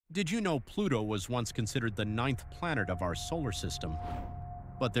Did you know Pluto was once considered the ninth planet of our solar system?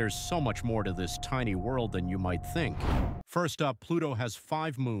 But there's so much more to this tiny world than you might think. First up, Pluto has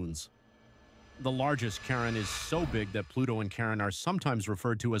 5 moons. The largest, Charon, is so big that Pluto and Charon are sometimes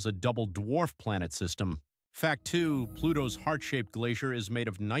referred to as a double dwarf planet system. Fact 2, Pluto's heart-shaped glacier is made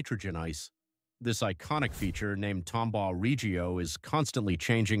of nitrogen ice. This iconic feature, named Tombaugh Regio, is constantly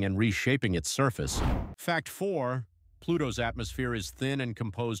changing and reshaping its surface. Fact 4, Pluto's atmosphere is thin and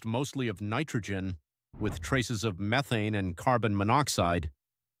composed mostly of nitrogen, with traces of methane and carbon monoxide.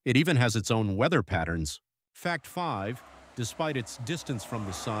 It even has its own weather patterns. Fact 5, despite its distance from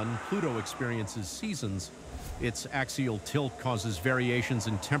the Sun, Pluto experiences seasons. Its axial tilt causes variations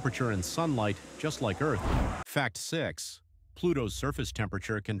in temperature and sunlight, just like Earth. Fact 6, Pluto's surface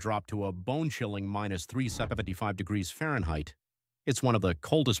temperature can drop to a bone-chilling -375 degrees Fahrenheit. It's one of the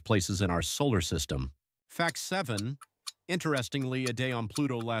coldest places in our solar system. Fact 7, interestingly, a day on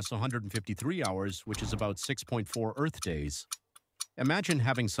Pluto lasts 153 hours, which is about 6.4 Earth days. Imagine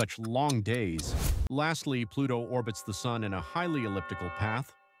having such long days. Lastly, Pluto orbits the Sun in a highly elliptical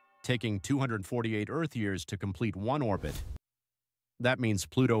path, taking 248 Earth years to complete one orbit. That means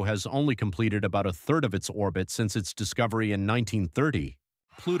Pluto has only completed about a third of its orbit since its discovery in 1930.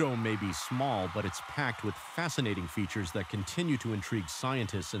 Pluto may be small, but it's packed with fascinating features that continue to intrigue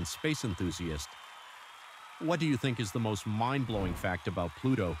scientists and space enthusiasts. What do you think is the most mind-blowing fact about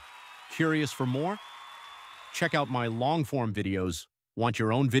Pluto? Curious for more? Check out my long-form videos. Want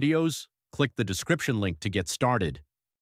your own videos? Click the description link to get started.